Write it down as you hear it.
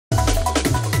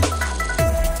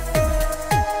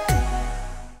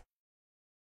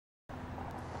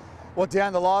Well,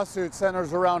 Dan, the lawsuit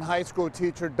centers around high school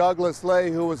teacher Douglas Lay,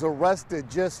 who was arrested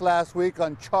just last week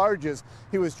on charges.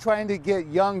 He was trying to get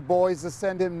young boys to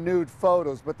send him nude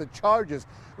photos, but the charges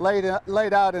laid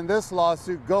out in this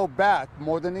lawsuit go back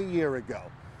more than a year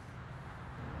ago.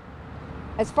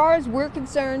 As far as we're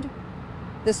concerned,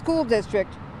 the school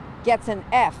district gets an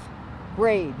F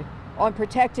grade on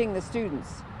protecting the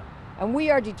students, and we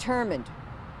are determined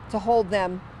to hold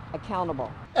them accountable.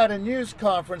 At a news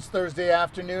conference Thursday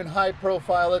afternoon,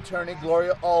 high-profile attorney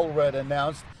Gloria Allred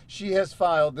announced she has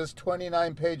filed this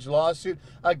 29-page lawsuit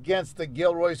against the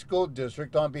Gilroy School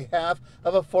District on behalf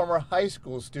of a former high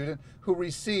school student who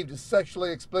received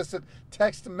sexually explicit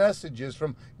text messages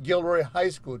from Gilroy High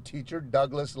School teacher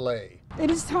Douglas Lay.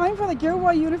 It is time for the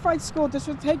Gilroy Unified School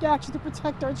District to take action to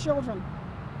protect our children.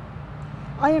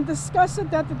 I am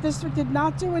disgusted that the district did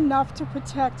not do enough to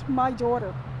protect my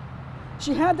daughter.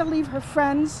 She had to leave her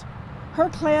friends, her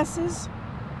classes,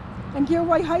 and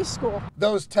Gilroy High School.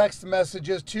 Those text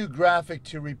messages, too graphic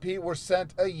to repeat, were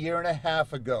sent a year and a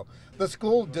half ago. The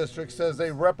school district says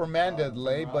they reprimanded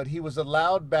Lay, but he was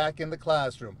allowed back in the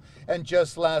classroom. And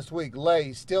just last week,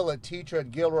 Lay, still a teacher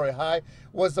at Gilroy High,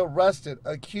 was arrested,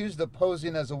 accused of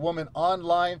posing as a woman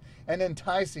online and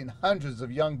enticing hundreds of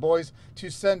young boys to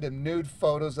send him nude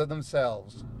photos of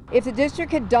themselves. If the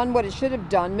district had done what it should have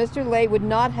done, Mr. Lay would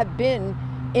not have been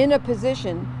in a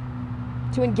position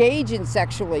to engage in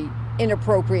sexually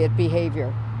inappropriate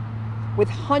behavior with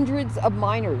hundreds of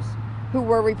minors who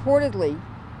were reportedly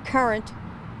current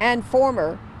and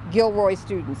former Gilroy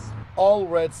students.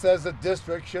 Allred says the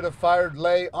district should have fired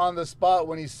Lay on the spot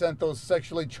when he sent those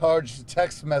sexually charged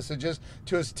text messages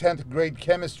to his 10th grade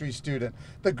chemistry student.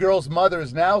 The girl's mother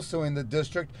is now suing the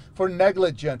district for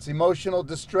negligence, emotional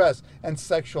distress, and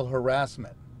sexual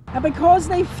harassment. And because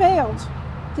they failed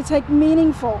to take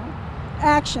meaningful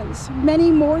actions,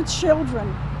 many more children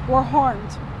were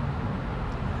harmed.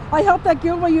 I hope that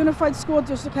Gilroy Unified School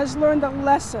District has learned a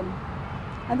lesson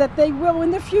and that they will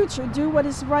in the future do what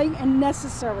is right and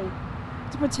necessary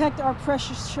to protect our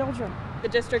precious children. The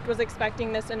district was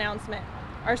expecting this announcement.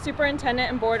 Our superintendent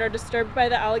and board are disturbed by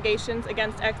the allegations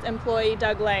against ex-employee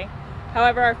Doug Lay.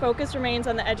 However, our focus remains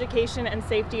on the education and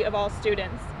safety of all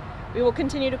students. We will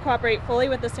continue to cooperate fully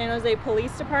with the San Jose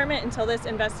Police Department until this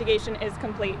investigation is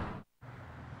complete.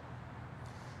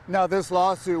 Now, this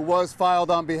lawsuit was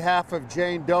filed on behalf of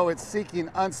Jane Doe. It's seeking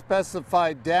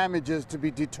unspecified damages to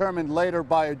be determined later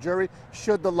by a jury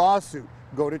should the lawsuit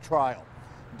go to trial.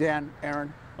 Dan,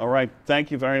 Aaron. All right.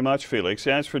 Thank you very much, Felix.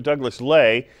 As for Douglas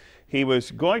Lay, he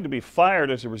was going to be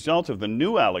fired as a result of the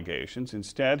new allegations.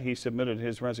 Instead, he submitted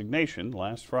his resignation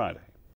last Friday.